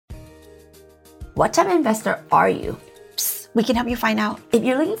What type of investor are you? We can help you find out. If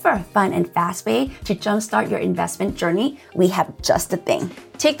you're looking for a fun and fast way to jumpstart your investment journey, we have just the thing.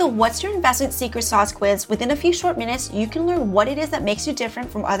 Take the What's Your Investment Secret Sauce quiz. Within a few short minutes, you can learn what it is that makes you different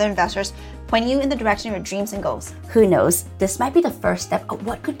from other investors, pointing you in the direction of your dreams and goals. Who knows? This might be the first step of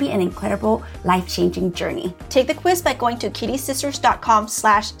what could be an incredible, life-changing journey. Take the quiz by going to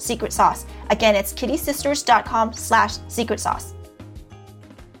kittysisters.com/secret sauce. Again, it's kittysisters.com/secret sauce.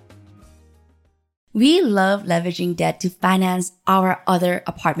 We love leveraging debt to finance our other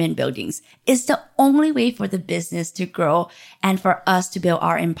apartment buildings. It's the only way for the business to grow and for us to build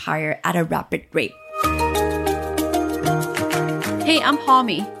our empire at a rapid rate. Hey, I'm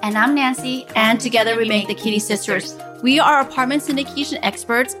Palmy. And I'm Nancy. And together we make the Kitty Sisters. We are apartment syndication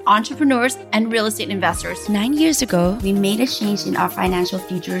experts, entrepreneurs, and real estate investors. 9 years ago, we made a change in our financial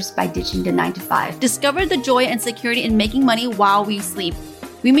futures by ditching the 9-to-5. Discovered the joy and security in making money while we sleep.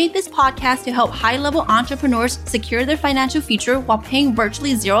 We made this podcast to help high-level entrepreneurs secure their financial future while paying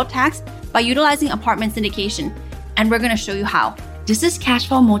virtually zero tax by utilizing apartment syndication. And we're going to show you how. This is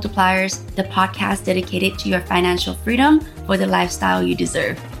Cashflow Multipliers, the podcast dedicated to your financial freedom for the lifestyle you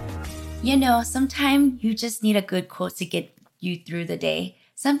deserve. You know, sometimes you just need a good quote to get you through the day.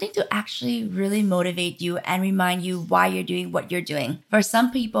 Something to actually really motivate you and remind you why you're doing what you're doing. For some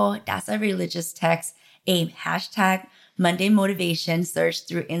people, that's a religious text, a hashtag Monday motivation search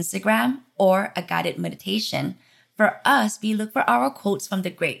through Instagram, or a guided meditation. For us, we look for our quotes from the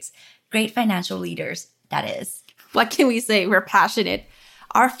greats, great financial leaders, that is. What can we say? We're passionate.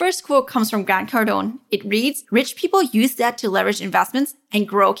 Our first quote comes from Grant Cardone. It reads, "Rich people use debt to leverage investments and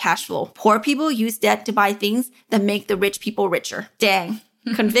grow cash flow. Poor people use debt to buy things that make the rich people richer." Dang.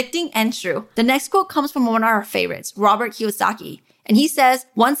 Convicting and true. The next quote comes from one of our favorites, Robert Kiyosaki. And he says,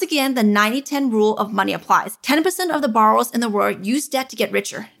 once again, the 90-10 rule of money applies. 10% of the borrowers in the world use debt to get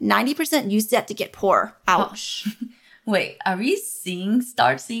richer. 90% use debt to get poorer. Ouch. Wait, are we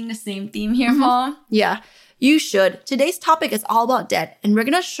start seeing the same theme here, Mom? Yeah, you should. Today's topic is all about debt. And we're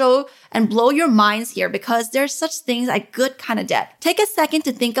going to show and blow your minds here because there's such things as good kind of debt. Take a second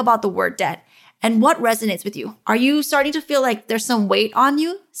to think about the word debt. And what resonates with you? Are you starting to feel like there's some weight on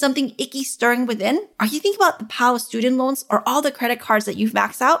you? Something icky stirring within? Are you thinking about the pile of student loans or all the credit cards that you've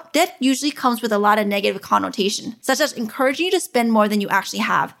maxed out? Debt usually comes with a lot of negative connotation, such as encouraging you to spend more than you actually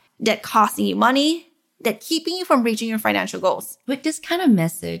have, debt costing you money, debt keeping you from reaching your financial goals. With this kind of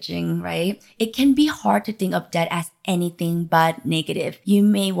messaging, right, it can be hard to think of debt as anything but negative. You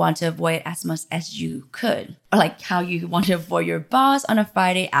may want to avoid it as much as you could, or like how you want to avoid your boss on a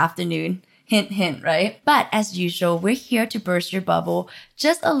Friday afternoon. Hint, hint, right? But as usual, we're here to burst your bubble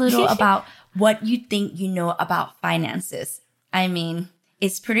just a little about what you think you know about finances. I mean,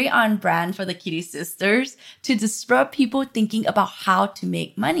 it's pretty on brand for the Kitty Sisters to disrupt people thinking about how to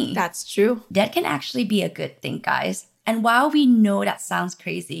make money. That's true. Debt can actually be a good thing, guys. And while we know that sounds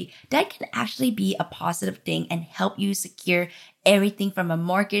crazy, debt can actually be a positive thing and help you secure everything from a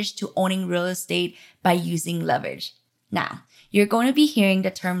mortgage to owning real estate by using leverage. Now, you're going to be hearing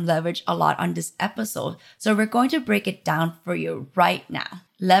the term leverage a lot on this episode, so we're going to break it down for you right now.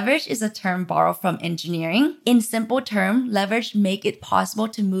 Leverage is a term borrowed from engineering. In simple terms, leverage makes it possible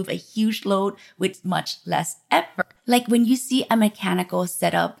to move a huge load with much less effort. Like when you see a mechanical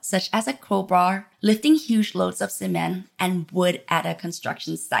setup such as a crowbar lifting huge loads of cement and wood at a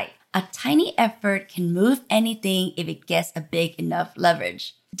construction site. A tiny effort can move anything if it gets a big enough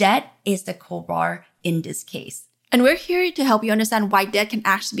leverage. Debt is the crowbar in this case. And we're here to help you understand why debt can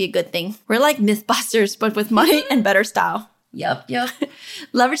actually be a good thing. We're like Mythbusters, but with money and better style. Yep.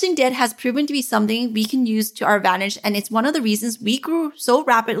 Leveraging debt has proven to be something we can use to our advantage, and it's one of the reasons we grew so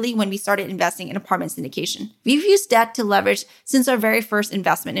rapidly when we started investing in apartment syndication. We've used debt to leverage since our very first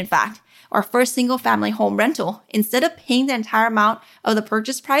investment, in fact, our first single-family home rental. Instead of paying the entire amount of the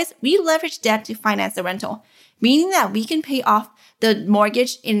purchase price, we leveraged debt to finance the rental, meaning that we can pay off the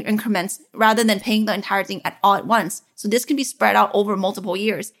mortgage in increments rather than paying the entire thing all at once. So this can be spread out over multiple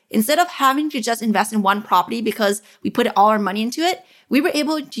years. Instead of having to just invest in one property because we put all our money into it, we were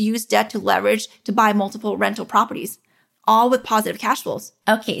able to use debt to leverage to buy multiple rental properties, all with positive cash flows.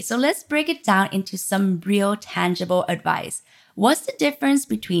 Okay, so let's break it down into some real tangible advice. What's the difference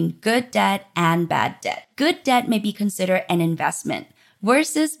between good debt and bad debt? Good debt may be considered an investment,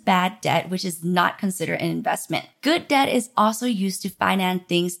 versus bad debt, which is not considered an investment. Good debt is also used to finance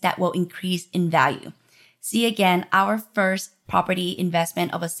things that will increase in value. See again, our first property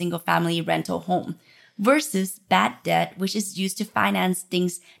investment of a single-family rental home versus bad debt, which is used to finance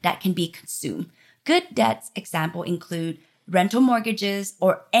things that can be consumed. Good debt's example include rental mortgages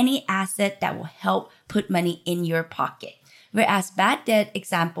or any asset that will help put money in your pocket. whereas bad debt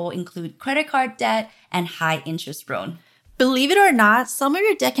example include credit card debt and high interest loan. Believe it or not, some of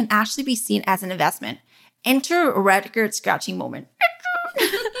your debt can actually be seen as an investment. Enter a record scratching moment.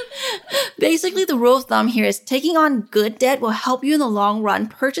 Basically, the rule of thumb here is taking on good debt will help you in the long run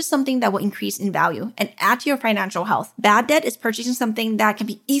purchase something that will increase in value and add to your financial health. Bad debt is purchasing something that can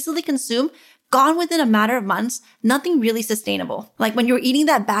be easily consumed, gone within a matter of months, nothing really sustainable. Like when you're eating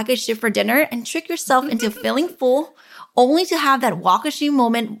that bag of shit for dinner and trick yourself into feeling full, only to have that walk of shame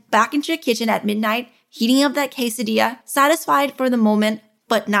moment back into your kitchen at midnight, heating up that quesadilla, satisfied for the moment,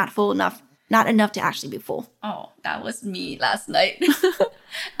 but not full enough. Not enough to actually be full. Oh, that was me last night.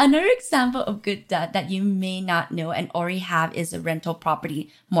 Another example of good debt that you may not know and already have is a rental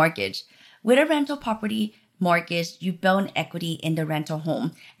property mortgage. With a rental property mortgage, you build equity in the rental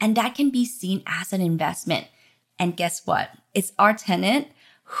home, and that can be seen as an investment. And guess what? It's our tenant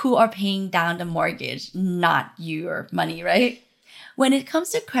who are paying down the mortgage, not your money, right? When it comes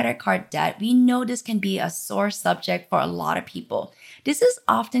to credit card debt, we know this can be a sore subject for a lot of people. This is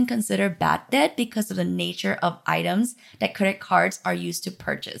often considered bad debt because of the nature of items that credit cards are used to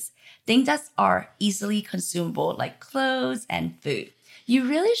purchase. Things that are easily consumable like clothes and food. You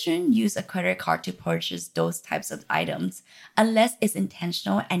really shouldn't use a credit card to purchase those types of items unless it's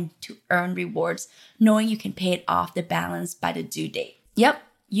intentional and to earn rewards, knowing you can pay it off the balance by the due date. Yep.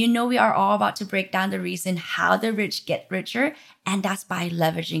 You know we are all about to break down the reason how the rich get richer, and that's by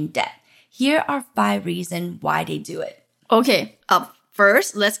leveraging debt. Here are 5 reasons why they do it. Okay, up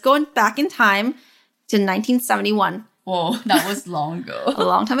first, let's go back in time to 1971. Whoa, that was long ago. A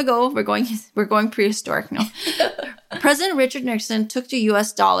long time ago. We're going prehistoric now. President Richard Nixon took the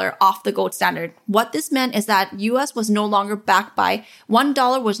US dollar off the gold standard. What this meant is that US was no longer backed by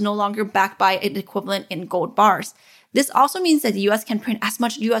 $1 was no longer backed by an equivalent in gold bars. This also means that the US can print as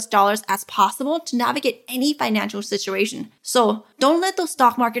much US dollars as possible to navigate any financial situation. So don't let those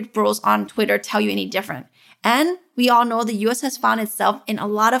stock market bros on Twitter tell you any different. And we all know the US has found itself in a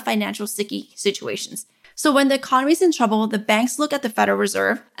lot of financial sticky situations. So when the economy is in trouble, the banks look at the Federal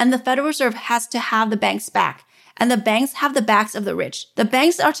Reserve, and the Federal Reserve has to have the banks back. And the banks have the backs of the rich. The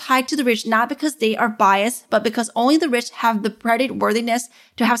banks are tied to the rich not because they are biased, but because only the rich have the credit worthiness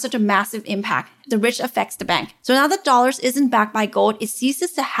to have such a massive impact. The rich affects the bank. So now that dollars isn't backed by gold, it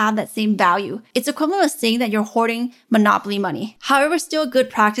ceases to have that same value. It's equivalent of saying that you're hoarding monopoly money. However, still a good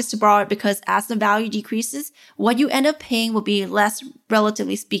practice to borrow it because as the value decreases, what you end up paying will be less,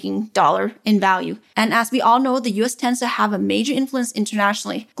 relatively speaking, dollar in value. And as we all know, the US tends to have a major influence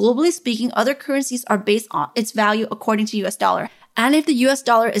internationally. Globally speaking, other currencies are based on its value according to US dollar. And if the US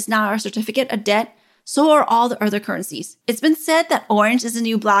dollar is now our certificate of debt, so are all the other currencies. It's been said that orange is the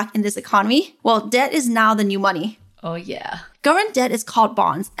new black in this economy. Well, debt is now the new money. Oh yeah. Government debt is called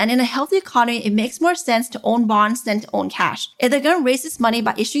bonds, and in a healthy economy, it makes more sense to own bonds than to own cash. If they're going to raise this money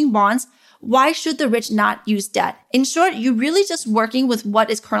by issuing bonds, why should the rich not use debt? In short, you're really just working with what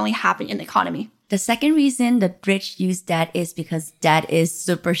is currently happening in the economy. The second reason the rich use debt is because debt is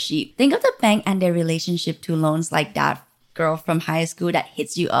super cheap. Think of the bank and their relationship to loans like that girl from high school that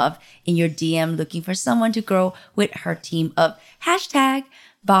hits you up in your DM looking for someone to grow with her team of hashtag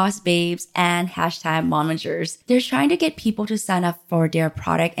boss babes and hashtag momagers. They're trying to get people to sign up for their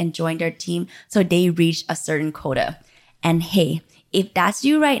product and join their team so they reach a certain quota. And hey, if that's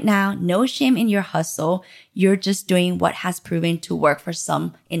you right now, no shame in your hustle. You're just doing what has proven to work for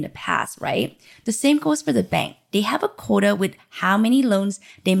some in the past, right? The same goes for the bank. They have a quota with how many loans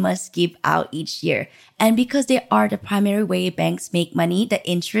they must give out each year. And because they are the primary way banks make money, the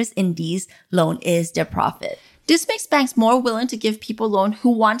interest in these loans is their profit. This makes banks more willing to give people loans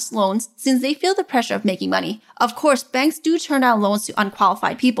who want loans since they feel the pressure of making money. Of course, banks do turn out loans to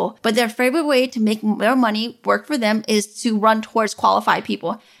unqualified people, but their favorite way to make their money work for them is to run towards qualified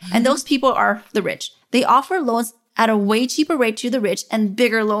people. And those people are the rich. They offer loans at a way cheaper rate to the rich, and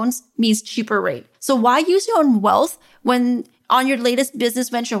bigger loans means cheaper rate. So why use your own wealth when on your latest business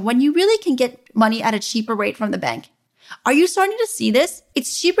venture when you really can get money at a cheaper rate from the bank? Are you starting to see this?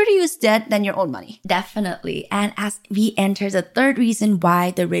 It's cheaper to use debt than your own money. Definitely. And as we enter the third reason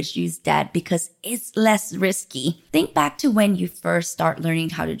why the rich use debt, because it's less risky. Think back to when you first start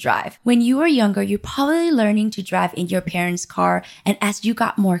learning how to drive. When you were younger, you're probably learning to drive in your parents' car. And as you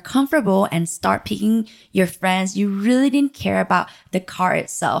got more comfortable and start picking your friends, you really didn't care about the car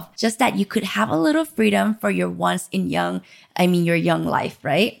itself. Just that you could have a little freedom for your your young life,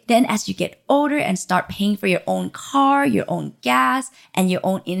 right? Then as you get older and start paying for your own car, your own gas, and your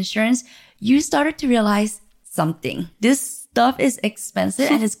own insurance, you started to realize something. This stuff is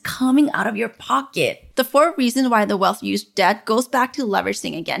expensive and it's coming out of your pocket. The fourth reason why the wealth used debt goes back to leverage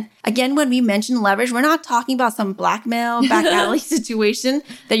thing again. Again, when we mention leverage, we're not talking about some blackmail, back alley situation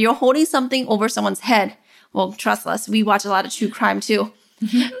that you're holding something over someone's head. Well, trust us, we watch a lot of true crime too.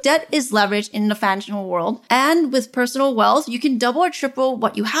 Debt is leverage in the financial world. And with personal wealth, you can double or triple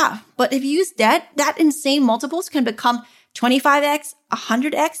what you have. But if you use debt, that insane multiples can become 25x,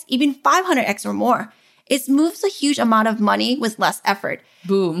 100x, even 500x or more. It moves a huge amount of money with less effort.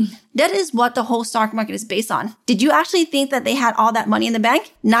 Boom. That is what the whole stock market is based on. Did you actually think that they had all that money in the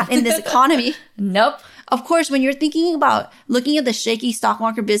bank? Not in this economy. Nope. Of course, when you're thinking about looking at the shaky stock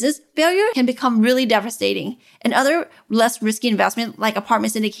market business, failure can become really devastating. And other less risky investment like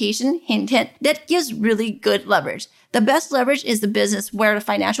apartment syndication, hint, hint, that gives really good leverage. The best leverage is the business where the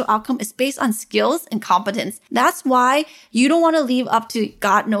financial outcome is based on skills and competence. That's why you don't want to leave up to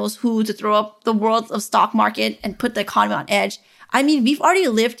God knows who to throw up the world of stock market and put the economy on edge. I mean, we've already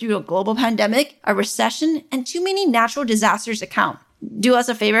lived through a global pandemic, a recession, and too many natural disasters to count. Do us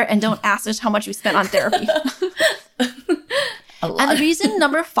a favor and don't ask us how much we spent on therapy. And the reason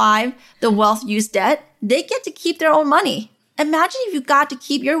number 5, the wealth use debt, they get to keep their own money. Imagine if you got to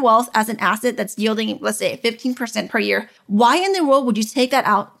keep your wealth as an asset that's yielding, let's say, 15% per year. Why in the world would you take that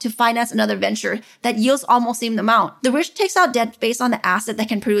out to finance another venture that yields almost the same amount? The rich takes out debt based on the asset that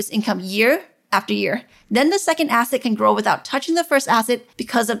can produce income year after year. Then the second asset can grow without touching the first asset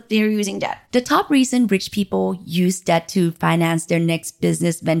because of they're using debt. The top reason rich people use debt to finance their next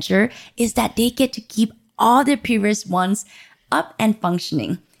business venture is that they get to keep all their previous ones up and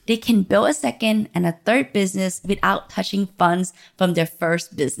functioning. They can build a second and a third business without touching funds from their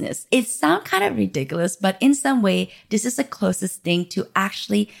first business. It sounds kind of ridiculous, but in some way, this is the closest thing to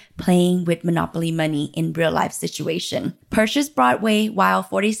actually playing with monopoly money in real life situation. Purchase Broadway while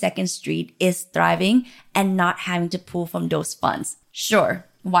 42nd Street is thriving and not having to pull from those funds. Sure,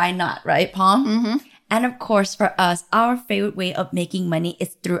 why not, right, Palm? Mm-hmm. And of course, for us, our favorite way of making money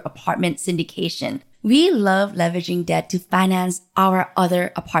is through apartment syndication. We love leveraging debt to finance our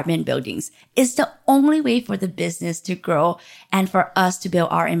other apartment buildings. It's the only way for the business to grow and for us to build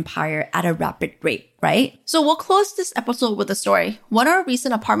our empire at a rapid rate, right? So we'll close this episode with a story. One of our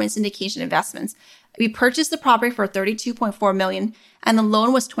recent apartment syndication investments, we purchased the property for $32.4 million and the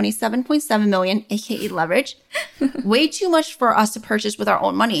loan was $27.7 million, aka leverage. Way too much for us to purchase with our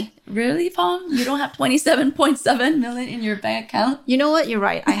own money. Really, Palm? You don't have $27.7 million in your bank account? You know what? You're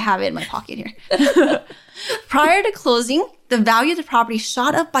right. I have it in my pocket here. Prior to closing, the value of the property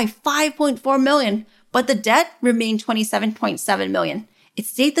shot up by $5.4 million, but the debt remained $27.7 million. It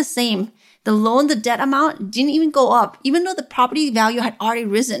stayed the same. The loan, the debt amount didn't even go up, even though the property value had already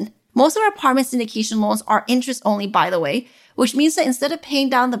risen. Most of our apartment syndication loans are interest only, by the way, which means that instead of paying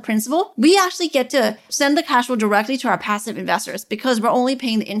down the principal, we actually get to send the cash flow directly to our passive investors because we're only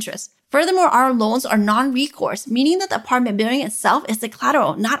paying the interest. Furthermore, our loans are non-recourse, meaning that the apartment building itself is the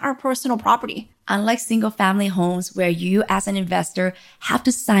collateral, not our personal property. Unlike single-family homes where you as an investor have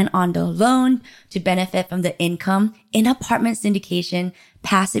to sign on the loan to benefit from the income, in apartment syndication,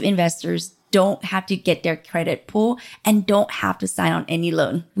 passive investors don't have to get their credit pull and don't have to sign on any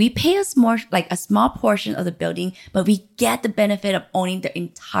loan. We pay a small portion of the building, but we get the benefit of owning the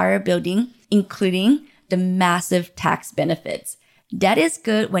entire building, including the massive tax benefits. That is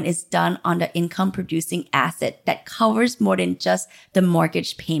good when it's done on the income producing asset that covers more than just the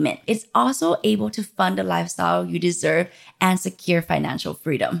mortgage payment. It's also able to fund the lifestyle you deserve and secure financial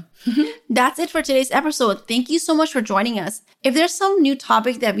freedom. That's it for today's episode. Thank you so much for joining us. If there's some new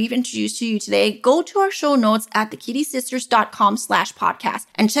topic that we've introduced to you today, go to our show notes at thekittysisters.com/podcast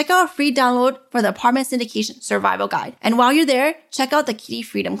and check out our free download for the Apartment Syndication Survival Guide. And while you're there, check out the Kitty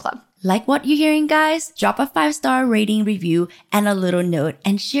Freedom Club. Like what you're hearing, guys? Drop a 5-star rating, review, and a little note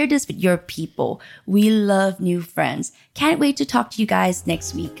and share this with your people. We love new friends. Can't wait to talk to you guys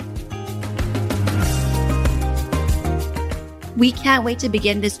next week. We can't wait to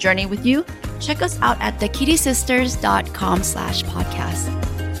begin this journey with you. Check us out at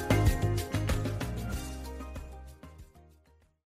thekittysisters.com/podcast.